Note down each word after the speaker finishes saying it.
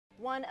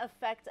One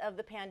effect of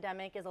the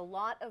pandemic is a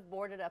lot of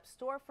boarded up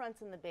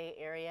storefronts in the Bay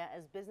Area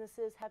as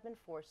businesses have been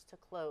forced to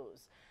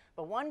close.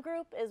 But one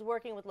group is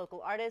working with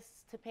local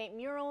artists to paint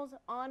murals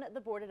on the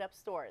boarded up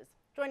stores.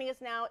 Joining us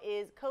now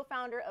is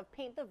co-founder of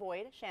Paint the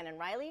Void, Shannon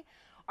Riley,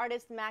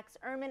 artist Max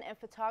Erhman, and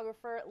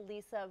photographer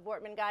Lisa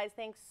Vortman. Guys,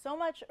 thanks so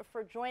much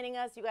for joining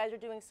us. You guys are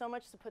doing so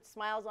much to put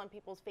smiles on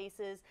people's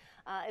faces,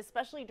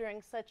 especially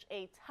during such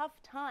a tough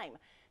time.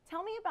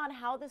 Tell me about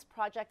how this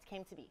project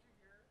came to be.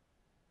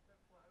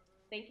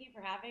 Thank you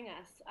for having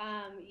us.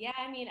 I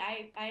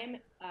am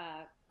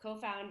a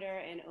co-founder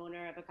and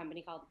owner of a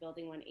company called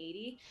Building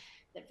 180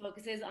 that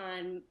focuses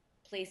on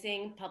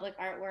placing public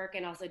artwork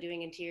and also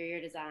doing interior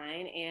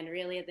design. And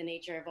really the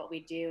nature of what we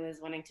do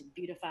is wanting to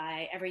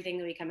beautify everything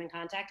that we come in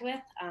contact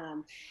with.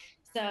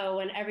 So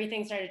when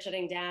everything started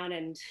shutting down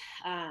and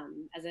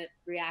as a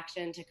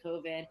reaction to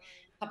COVID, a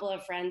couple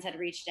of friends had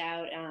reached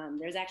out.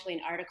 There's actually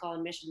an article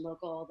in Mission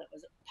Local that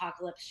was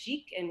apocalypse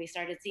chic, and we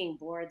started seeing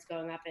boards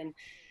going up in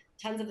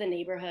tons of the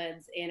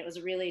neighborhoods, and it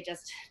was really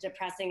just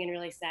depressing and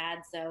really sad.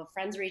 So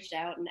friends reached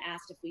out and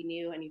asked if we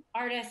knew any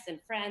artists and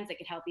friends that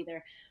could help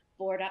either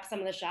board up some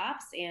of the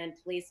shops and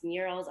place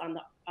murals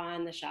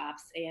on the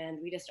shops. And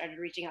we just started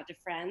reaching out to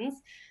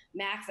friends.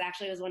 Max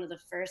actually was one of the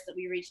first that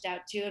we reached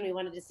out to, and we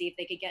wanted to see if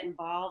they could get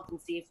involved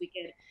and see if we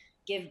could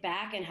give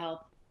back and help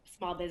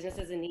small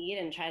businesses in need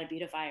and try to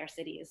beautify our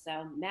cities.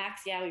 So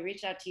Max, yeah, we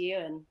reached out to you,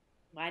 and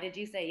why did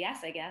you say yes,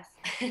 I guess?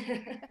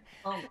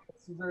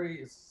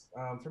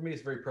 For me,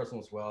 it's very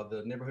personal as well.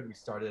 The neighborhood we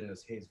started in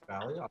is Hayes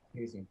Valley, off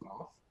Hayes and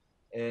Golf.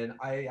 And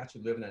I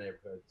actually live in that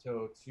neighborhood.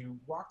 So to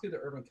walk through the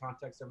urban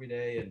context every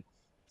day and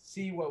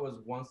see what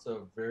was once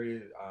a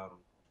very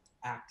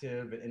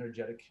active and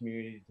energetic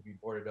community to be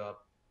boarded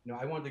up,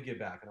 I wanted to give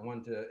back. And I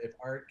wanted to, if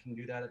art can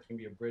do that, it can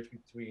be a bridge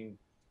between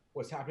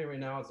what's happening right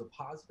now as a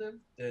positive,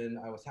 then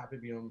I was happy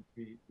to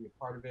be a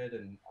part of it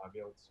and be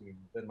able to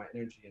spend my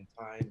energy and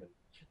time and,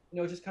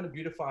 just kind of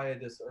beautify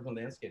this urban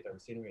landscape that we're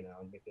seeing right now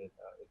and make it into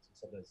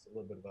something that's a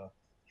little bit of a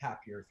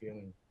happier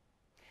feeling.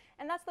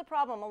 And that's the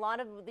problem. A lot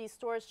of these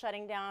stores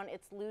shutting down,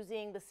 it's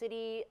losing the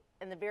city,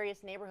 and the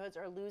various neighborhoods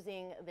are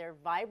losing their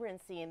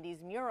vibrancy in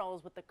these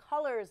murals with the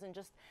colors and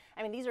just,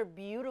 I mean, these are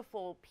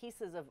beautiful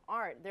pieces of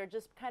art. They're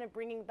just kind of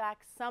bringing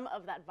back some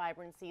of that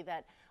vibrancy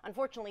that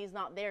unfortunately is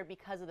not there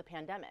because of the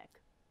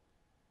pandemic.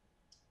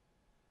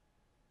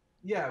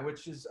 Yeah,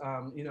 which is,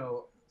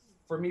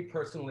 for me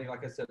personally,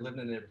 like I said,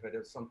 living in the neighborhood, it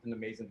was something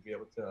amazing to be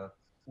able to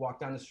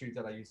walk down the street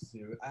that I used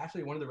to.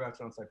 Actually, one of the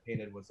restaurants I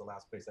painted was the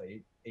last place I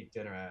ate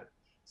dinner at.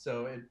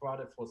 So it brought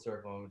it full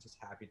circle, and I'm just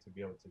happy to be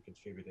able to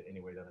contribute in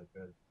any way that I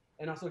could.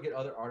 And also get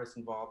other artists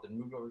involved and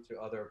move over to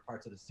other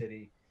parts of the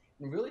city.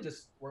 And really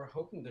just, we're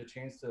hoping to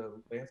change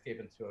the landscape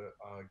into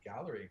a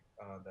gallery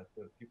that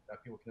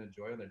people can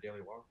enjoy on their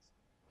daily walks.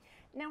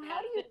 Now,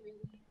 how do you,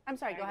 I'm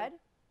sorry, go ahead.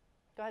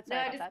 Go ahead,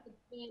 sorry about that.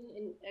 It's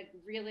been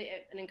really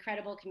an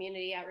incredible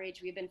community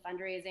outreach. We've been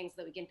fundraising so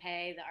that we can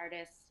pay the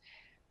artists,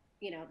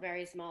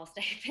 very small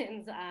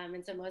stipends.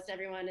 And so most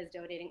everyone is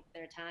donating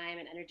their time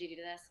and energy to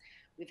this.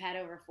 We've had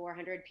over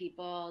 400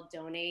 people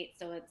donate.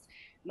 So it's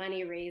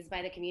money raised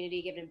by the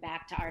community, given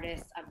back to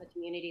artists of the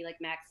community. Like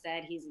Max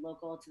said, he's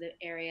local to the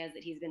areas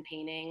that he's been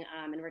painting.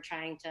 And we're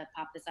trying to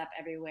pop this up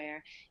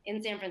everywhere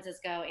in San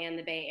Francisco and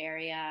the Bay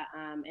Area.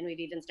 And we've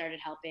even started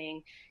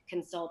helping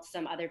consult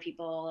some other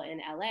people in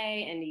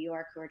LA and New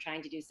York who are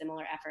trying to do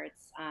similar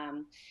efforts.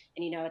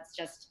 It's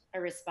just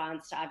a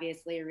response to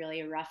obviously a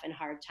really rough and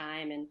hard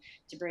time, and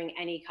to bring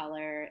any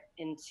color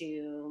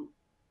into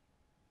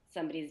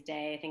somebody's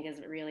day, I think,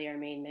 is really our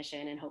main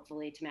mission. And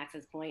hopefully, to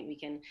Max's point, we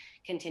can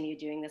continue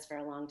doing this for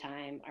a long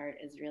time. Art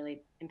is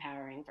really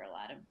empowering for a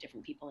lot of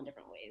different people in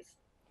different ways.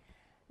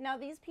 Now,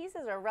 these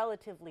pieces are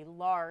relatively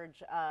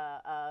large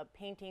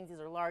paintings. These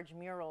are large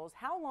murals.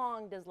 How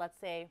long does, let's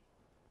say,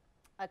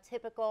 a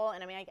typical,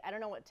 and I mean, I don't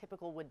know what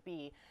typical would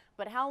be,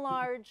 but how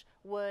large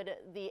would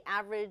the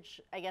average,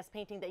 I guess,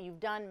 painting that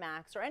you've done,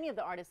 Max, or any of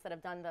the artists that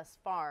have done thus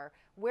far,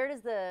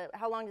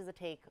 how long does it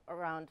take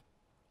around,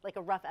 like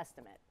a rough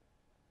estimate?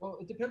 Well,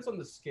 it depends on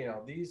the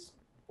scale. These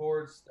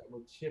boards that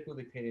we're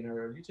typically painting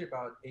are usually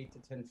about 8 to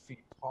 10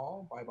 feet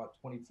tall by about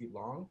 20 feet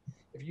long.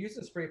 If you're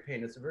using spray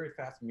paint, it's a very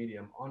fast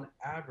medium. On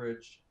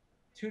average,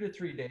 2 to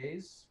 3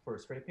 days for a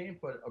spray paint,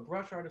 but a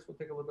brush artist will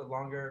take a little bit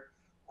longer.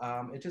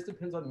 It just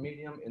depends on the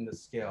medium and the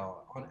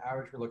scale. On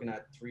average, we're looking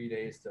at 3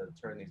 days to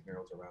turn these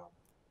murals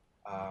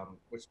around,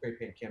 which spray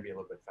paint can be a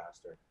little bit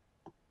faster.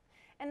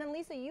 And then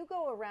Lisa, you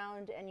go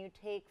around and you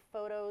take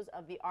photos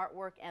of the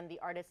artwork and the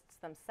artists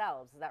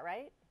themselves, is that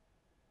right?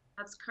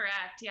 That's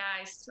correct. Yeah,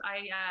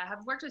 I have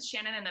worked with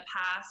Shannon in the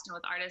past and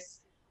with artists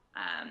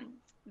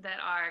that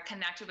are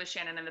connected with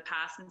Shannon in the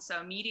past. And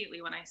so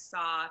immediately when I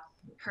saw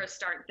her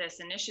start this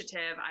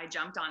initiative, I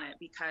jumped on it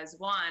because,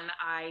 one,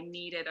 I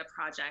needed a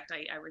project.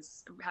 I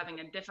was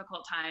having a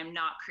difficult time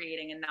not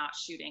creating and not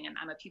shooting, and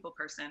I'm a people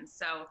person.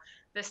 So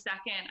the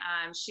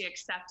second she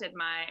accepted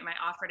my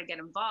offer to get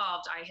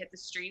involved, I hit the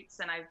streets,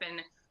 and I've been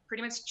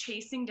pretty much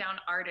chasing down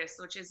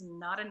artists, which is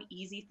not an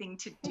easy thing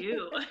to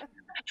do.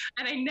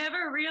 And I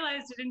never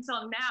realized it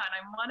until now. And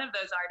I'm one of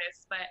those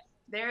artists, but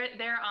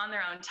they're on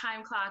their own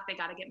time clock. They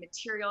got to get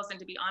materials. And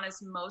to be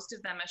honest, most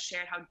of them have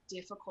shared how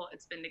difficult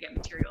it's been to get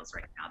materials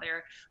right now.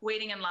 They're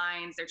waiting in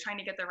lines. They're trying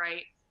to get the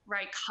right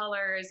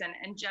colors, and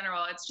in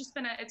general, it's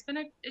been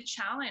a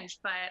challenge,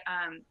 but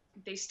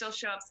they still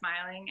show up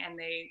smiling, and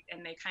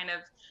they kind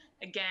of,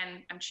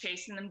 again, I'm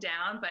chasing them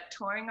down, but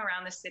touring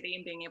around the city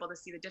and being able to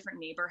see the different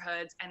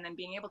neighborhoods and then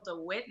being able to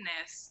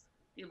witness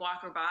the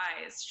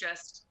walker-by is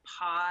just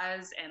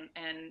pause,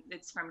 and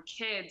it's from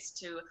kids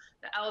to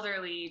the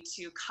elderly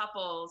to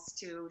couples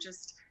to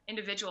just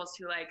individuals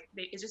who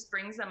it just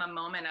brings them a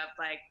moment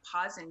of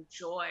pause and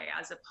joy,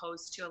 as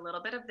opposed to a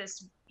little bit of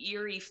this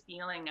eerie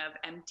feeling of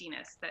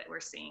emptiness that we're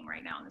seeing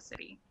right now in the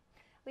city.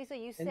 Lisa,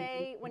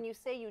 when you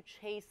say you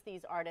chase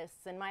these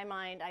artists, in my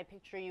mind, I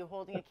picture you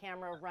holding a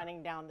camera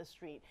running down the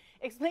street.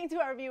 Explain to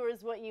our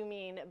viewers what you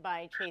mean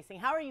by chasing.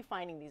 How are you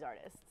finding these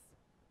artists?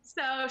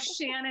 So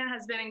Shannon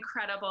has been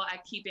incredible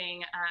at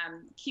keeping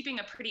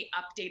a pretty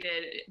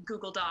updated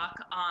Google Doc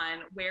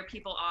on where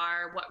people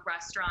are, what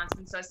restaurants.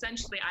 And so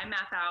essentially I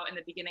map out in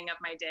the beginning of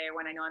my day,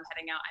 when I know I'm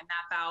heading out, I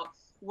map out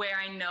where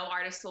I know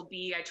artists will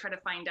be. I try to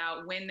find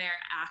out when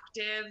they're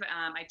active.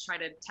 I try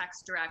to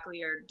text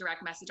directly or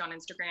direct message on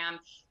Instagram.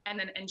 And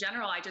then in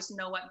general, I just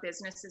know what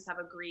businesses have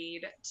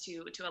agreed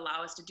to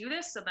allow us to do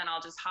this. So then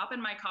I'll just hop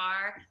in my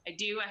car. I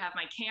have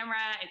my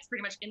camera. It's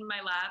pretty much in my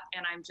lap,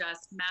 and I'm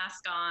just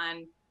mask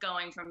on,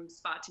 going from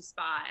spot to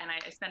spot. And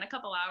I spend a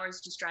couple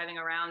hours just driving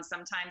around.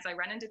 Sometimes I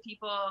run into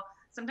people.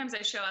 Sometimes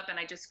I show up and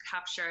I just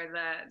capture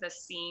the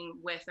scene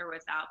with or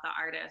without the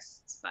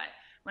artists. But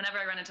whenever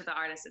I run into the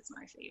artist, it's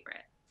my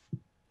favorite.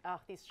 Oh,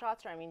 these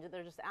shots are,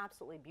 they're just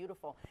absolutely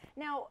beautiful.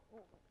 Now,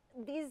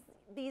 these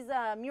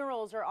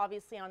murals are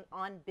obviously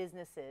on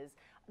businesses.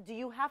 Do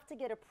you have to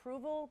get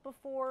approval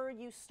before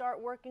you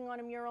start working on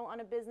a mural on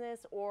a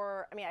business?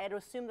 Or, I'd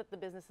assume that the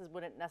businesses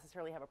wouldn't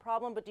necessarily have a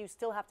problem, but do you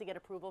still have to get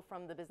approval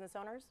from the business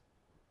owners?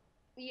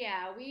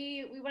 Yeah,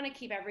 we want to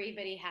keep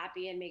everybody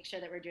happy and make sure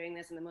that we're doing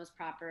this in the most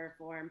proper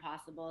form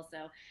possible.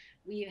 So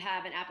we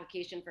have an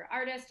application for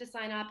artists to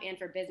sign up and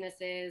for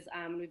businesses.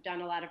 We've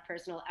done a lot of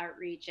personal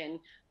outreach and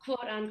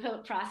quote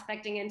unquote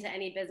prospecting into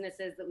any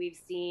businesses that we've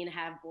seen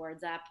have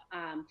boards up.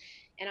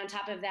 And on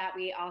top of that,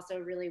 we also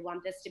really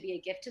want this to be a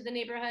gift to the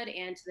neighborhood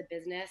and to the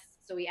business.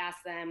 So we ask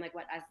them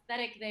what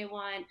aesthetic they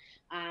want.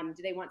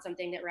 Do they want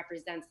something that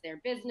represents their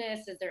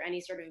business? Is there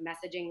any sort of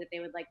messaging that they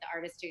would like the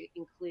artist to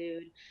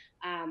include?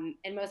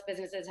 And most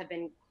businesses have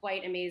been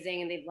quite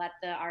amazing, and they've let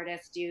the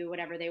artists do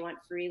whatever they want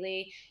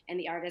freely. And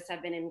the artists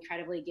have been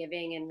incredibly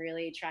giving and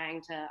really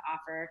trying to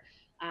offer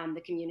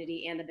the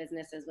community and the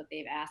businesses what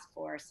they've asked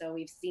for. So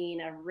we've seen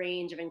a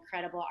range of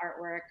incredible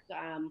artwork.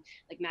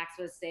 Like Max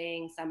was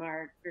saying, some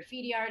are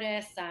graffiti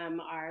artists, some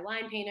are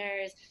line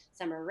painters,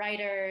 some are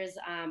writers.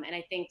 And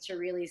I think to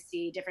really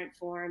see different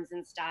forms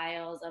and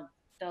styles of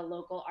the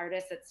local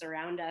artists that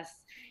surround us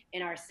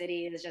in our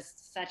city is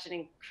just such an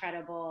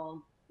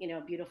incredible,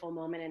 beautiful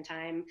moment in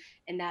time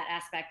in that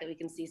aspect, that we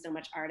can see so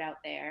much art out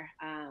there.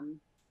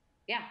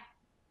 Yeah.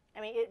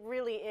 It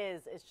really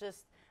is. It's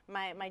just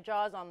my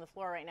jaw's on the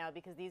floor right now,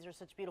 because these are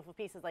such beautiful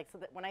pieces. So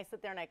that when I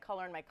sit there and I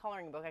color in my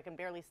coloring book, I can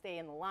barely stay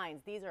in the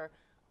lines. These are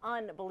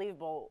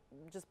unbelievable,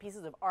 just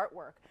pieces of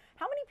artwork.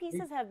 How many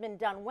pieces have been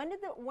done? When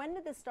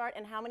did this start,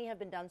 and how many have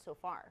been done so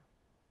far?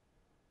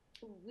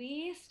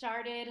 We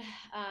started,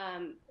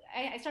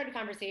 I started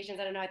conversations.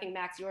 I don't know, I think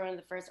Max, you were one of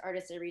the first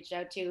artists I reached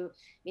out to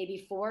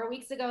maybe 4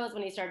 weeks ago is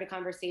when he started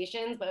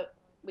conversations, but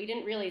we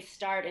didn't really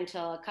start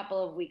until a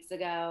couple of weeks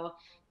ago.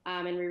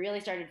 And we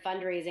really started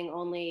fundraising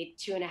only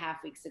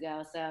 2.5 weeks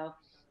ago. So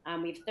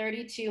we have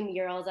 32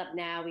 murals up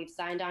now. We've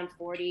signed on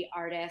 40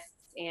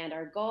 artists, and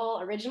our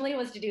goal originally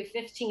was to do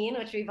 15,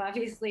 which we've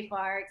obviously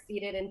far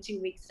exceeded in 2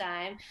 weeks'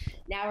 time.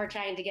 Now we're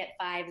trying to get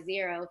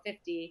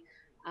 50.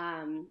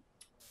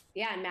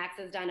 Yeah, and Max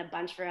has done a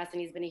bunch for us,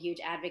 and he's been a huge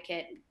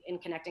advocate in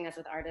connecting us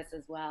with artists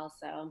as well.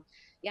 So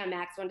yeah,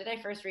 Max, when did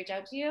I first reach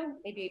out to you?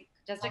 Maybe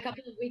just a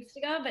couple of weeks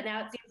ago, but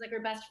now it seems like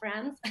we're best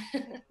friends.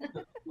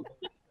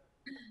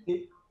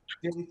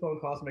 Daily phone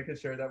calls, making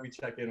sure that we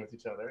check in with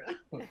each other.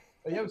 But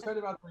yeah, we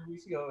started about 3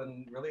 weeks ago,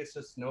 and really it's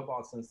just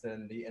snowballed since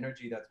then. The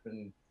energy that's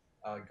been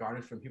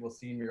garnished from people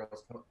seeing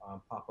murals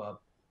pop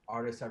up.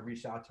 Artists have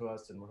reached out to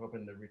us, and we're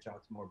hoping to reach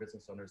out to more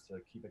business owners to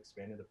keep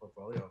expanding the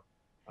portfolio.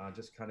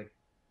 Just kind of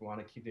want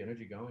to keep the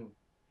energy going.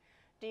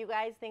 Do you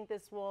guys think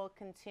this will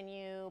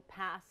continue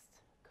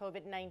past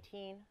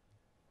COVID-19?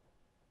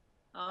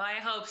 Oh, I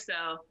hope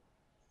so.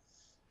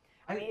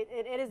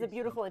 It is a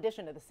beautiful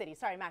addition to the city.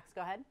 Sorry, Max,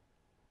 go ahead.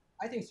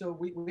 I think so.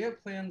 We have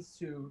plans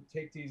to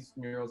take these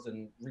murals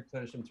and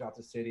replenish them throughout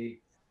the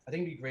city. I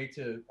think it'd be great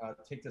to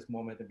take this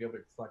moment and be able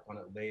to reflect on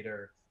it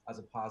later as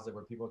a positive,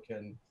 where people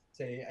can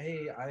say,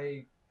 hey,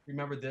 I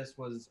remember this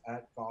was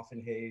at Golf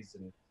and Hayes,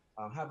 and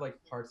have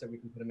parts that we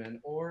can put them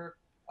in. Or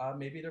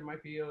maybe there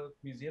might be a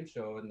museum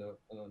show in the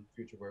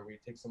future where we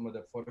take some of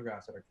the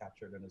photographs that are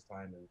captured in this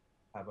time and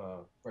have a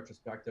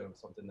retrospective of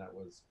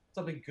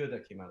something good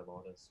that came out of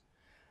all this.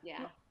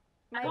 Yeah.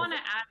 I want to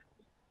add.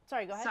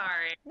 Sorry, go ahead.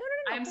 Sorry. No,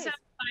 I'm please. so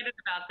excited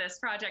about this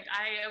project.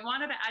 I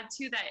wanted to add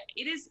too that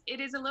it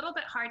is a little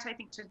bit hard to, I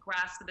think, to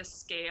grasp the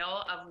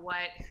scale of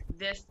what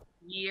this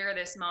year,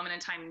 this moment in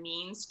time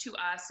means to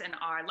us and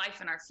our life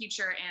and our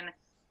future. And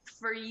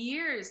for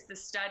years, the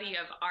study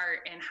of art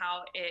and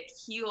how it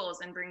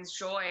heals and brings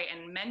joy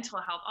and mental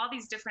health, all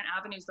these different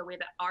avenues, the way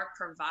that art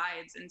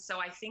provides. And so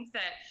I think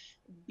that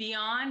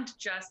beyond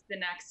just the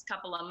next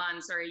couple of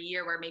months or a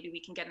year where maybe we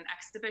can get an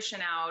exhibition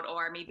out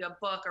or maybe a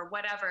book or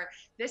whatever,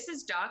 this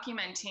is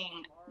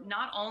documenting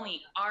not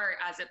only art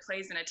as it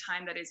plays in a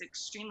time that is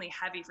extremely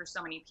heavy for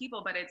so many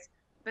people, but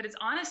it's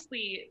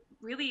honestly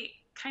really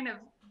kind of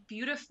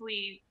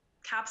beautifully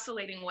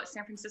encapsulating what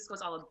San Francisco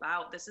is all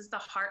about. This is the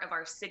heart of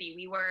our city.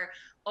 We were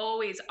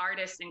always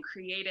artists and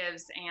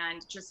creatives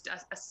and just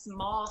a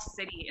small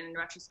city in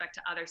retrospect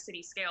to other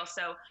city scale.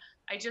 So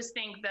I just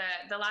think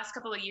that the last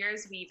couple of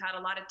years, we've had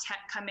a lot of tech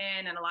come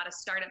in and a lot of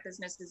startup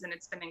businesses, and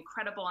it's been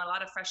incredible, and a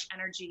lot of fresh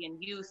energy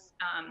and youth.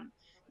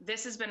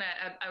 This has been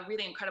a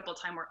really incredible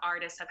time where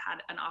artists have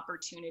had an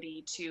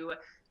opportunity to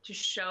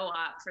show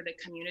up for the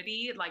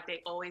community like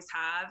they always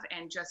have,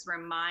 and just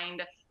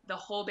remind the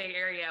whole Bay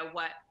Area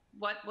what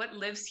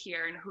lives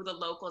here and who the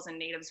locals and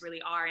natives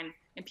really are,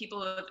 and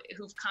people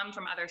who've come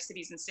from other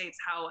cities and states,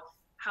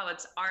 how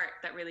it's art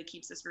that really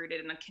keeps us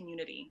rooted in a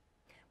community.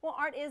 Well,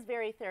 art is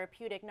very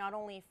therapeutic, not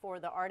only for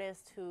the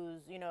artist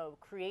who's,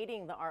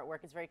 creating the artwork.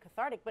 It's very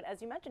cathartic, but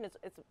as you mentioned,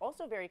 it's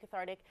also very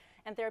cathartic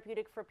and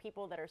therapeutic for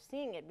people that are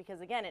seeing it, because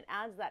again, it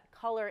adds that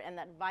color and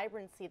that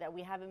vibrancy that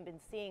we haven't been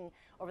seeing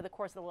over the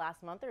course of the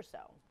last month or so.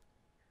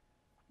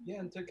 Yeah,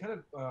 and to kind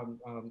of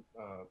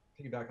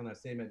piggyback on that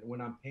statement,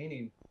 when I'm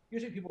painting,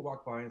 usually people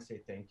walk by and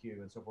say thank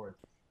you and so forth.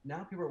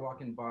 Now people are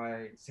walking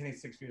by, standing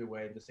 6 feet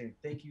away, just saying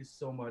thank you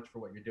so much for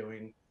what you're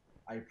doing.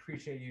 I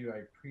appreciate you. I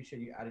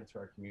appreciate you adding to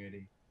our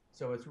community.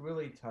 So it's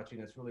really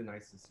touching. It's really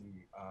nice to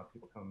see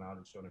people come out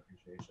and show an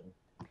appreciation.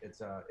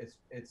 It's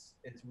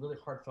really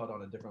heartfelt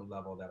on a different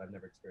level that I've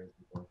never experienced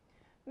before.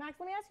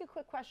 Max, let me ask you a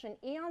quick question.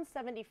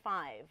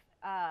 Eon75,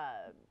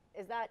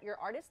 is that your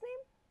artist name?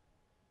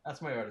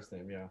 That's my artist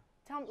name, yeah.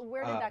 Tell me,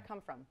 where did that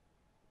come from?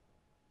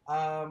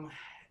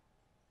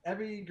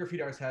 Every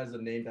graffiti artist has a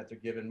name that they're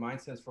given. Mine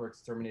stands for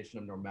Extermination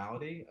of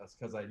Normality. That's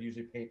because I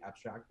usually paint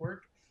abstract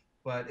work.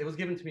 But it was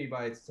given to me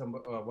by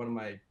one of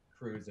my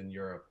crews in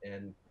Europe,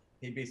 and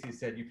he basically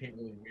said, "You paint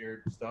really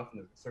weird stuff,"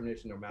 and the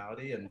Extermination of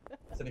Normality, and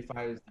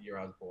 75 is the year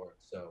I was born.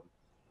 So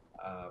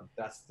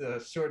that's the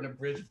short and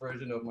abridged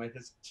version of my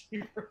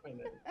history for my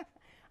name.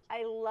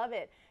 I love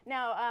it.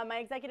 Now, my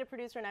executive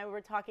producer and I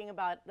were talking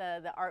about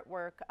the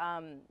artwork.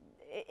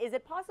 Is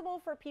it possible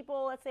for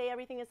people, let's say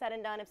everything is said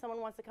and done, if someone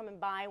wants to come and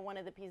buy one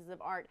of the pieces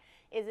of art,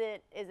 is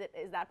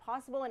that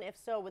possible? And if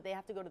so, would they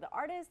have to go to the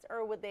artist,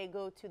 or would they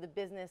go to the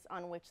business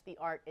on which the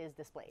art is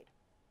displayed?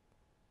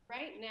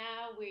 Right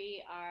now,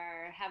 we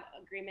have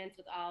agreements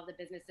with all the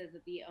businesses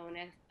that the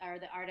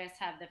artists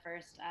have the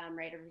first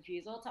right of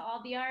refusal to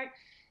all the art.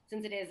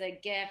 Since it is a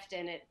gift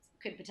and it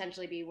could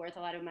potentially be worth a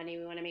lot of money,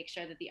 we want to make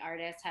sure that the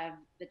artists have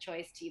the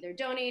choice to either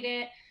donate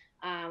it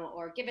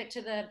or give it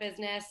to the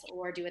business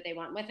or do what they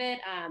want with it.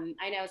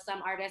 I know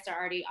some artists are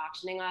already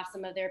auctioning off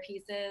some of their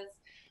pieces.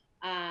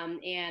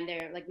 And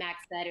they're, like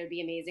Max said, it would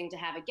be amazing to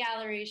have a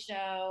gallery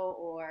show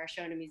or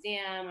show in a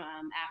museum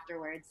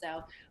afterwards.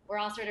 So we're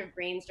all sort of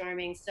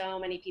brainstorming. So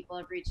many people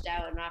have reached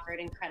out and offered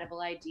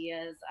incredible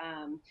ideas.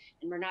 And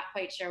we're not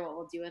quite sure what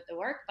we'll do with the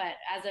work. But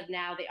as of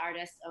now, the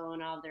artists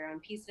own all of their own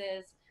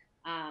pieces.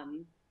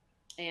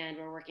 And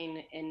we're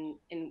working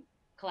in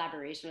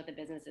collaboration with the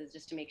businesses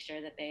just to make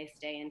sure that they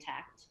stay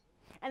intact.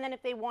 And then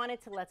if they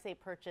wanted to, let's say,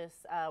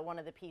 purchase one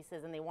of the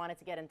pieces and they wanted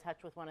to get in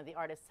touch with one of the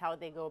artists, how would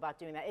they go about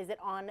doing that? Is it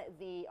on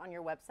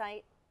your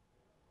website?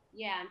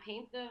 Yeah, on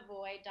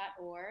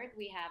paintthevoid.org,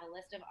 we have a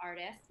list of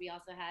artists. We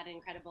also had an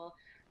incredible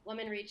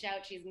woman reach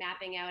out. She's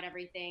mapping out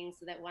everything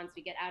so that once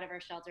we get out of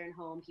our shelter and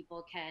home,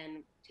 people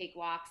can take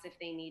walks if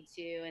they need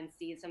to and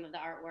see some of the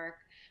artwork.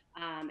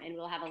 And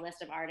we'll have a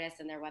list of artists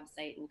and their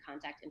website and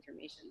contact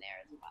information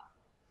there as well.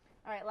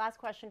 All right, last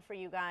question for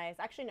you guys.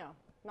 Actually, no,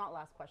 not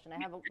last question. I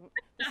have a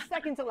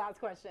second to last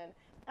question.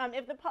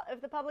 If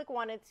the public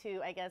wanted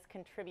to, I guess,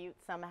 contribute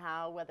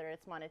somehow, whether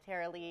it's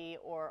monetarily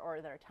or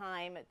their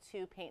time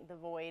to Paint the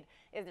Void,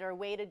 is there a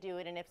way to do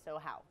it, and if so,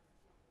 how?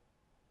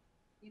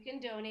 You can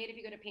donate if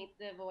you go to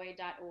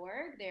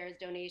paintthevoid.org. There's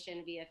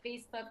donation via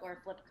Facebook or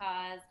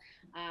Flipcause.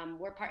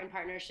 We're in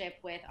partnership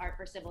with Art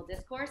for Civil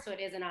Discourse, so it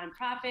is a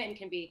nonprofit and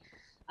can be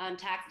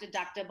tax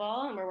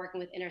deductible, and we're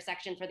working with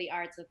Intersection for the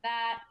Arts with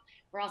that.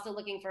 We're also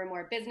looking for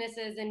more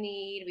businesses in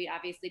need. We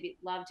obviously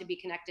love to be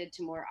connected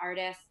to more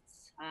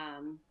artists.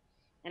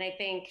 And I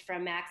think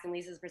from Max and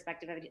Lisa's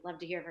perspective, I'd love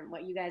to hear from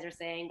what you guys are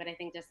saying, but I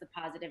think just the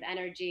positive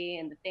energy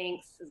and the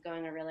thanks is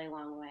going a really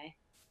long way.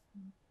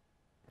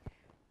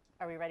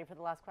 Are we ready for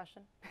the last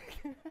question?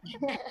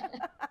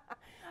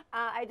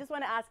 I just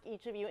want to ask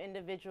each of you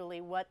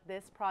individually what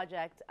this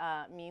project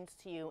means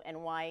to you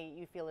and why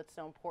you feel it's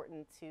so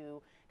important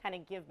to kind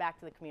of give back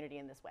to the community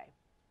in this way.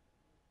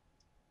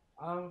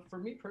 For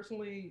me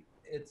personally,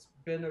 it's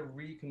been a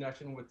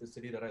reconnection with the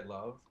city that I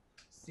love.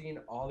 Seeing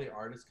all the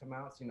artists come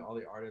out, seeing all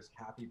the artists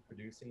happy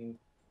producing.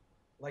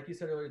 Like you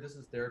said earlier, this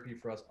is therapy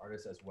for us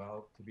artists as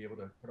well, to be able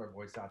to put our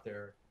voice out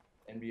there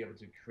and be able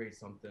to create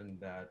something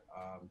that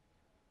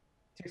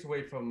takes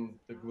away from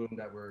the gloom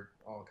that we're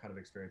all kind of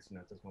experiencing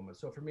at this moment.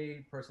 So for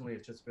me personally,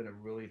 it's just been a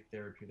really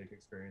therapeutic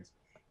experience,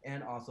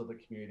 and also the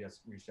community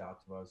that's reached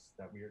out to us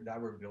that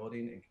we're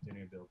building and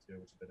continuing to build too,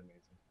 which has been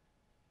amazing.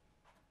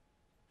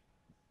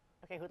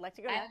 Okay, who'd like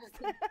to go next?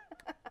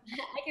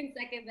 I can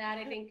second that.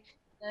 I think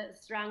the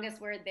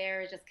strongest word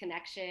there is just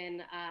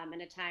connection.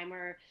 In a time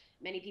where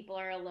many people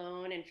are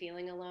alone and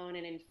feeling alone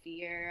and in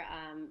fear,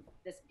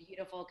 this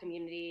beautiful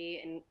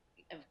community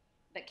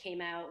that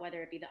came out,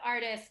 whether it be the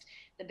artist,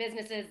 the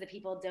businesses, the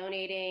people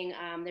donating,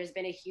 there's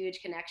been a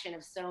huge connection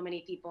of so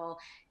many people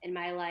in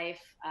my life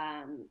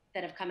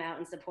that have come out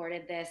and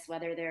supported this,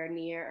 whether they're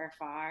near or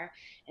far.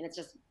 And it's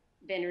just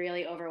been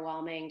really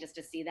overwhelming just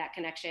to see that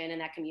connection and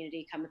that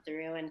community come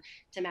through. And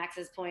to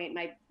Max's point,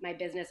 my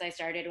business I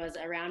started was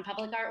around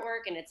public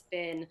artwork, and it's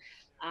been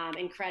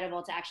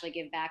incredible to actually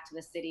give back to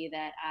the city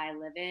that I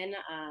live in,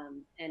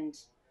 and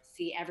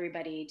see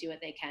everybody do what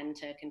they can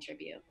to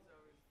contribute.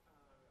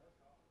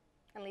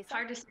 And Lisa? It's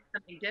hard to say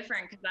something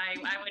different because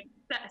I would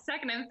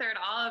second and third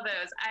all of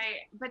those.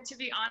 But to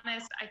be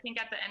honest, I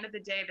think at the end of the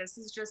day, this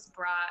has just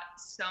brought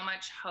so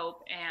much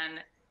hope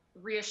and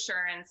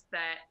reassurance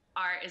that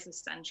art is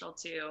essential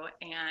too,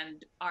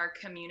 and our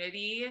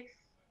community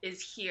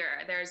is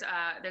here. There's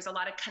a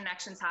lot of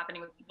connections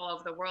happening with people all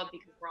over the world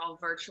because we're all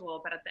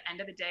virtual, but at the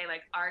end of the day,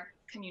 like, our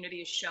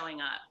community is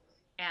showing up,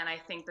 and I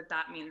think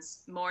that means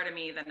more to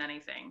me than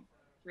anything.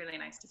 Really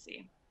nice to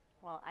see.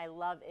 Well, I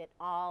love it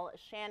all.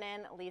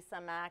 Shannon, Lisa,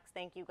 Max,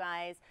 thank you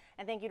guys.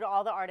 And thank you to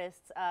all the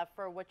artists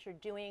for what you're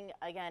doing.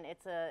 Again,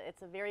 it's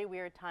a very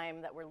weird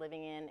time that we're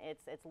living in.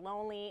 It's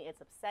lonely, it's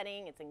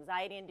upsetting, it's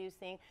anxiety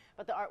inducing,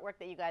 but the artwork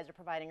that you guys are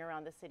providing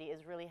around the city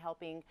is really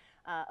helping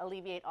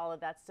alleviate all of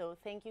that. So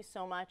thank you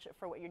so much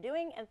for what you're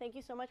doing, and thank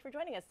you so much for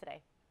joining us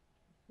today.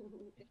 Thank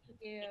you. Thank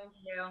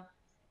you.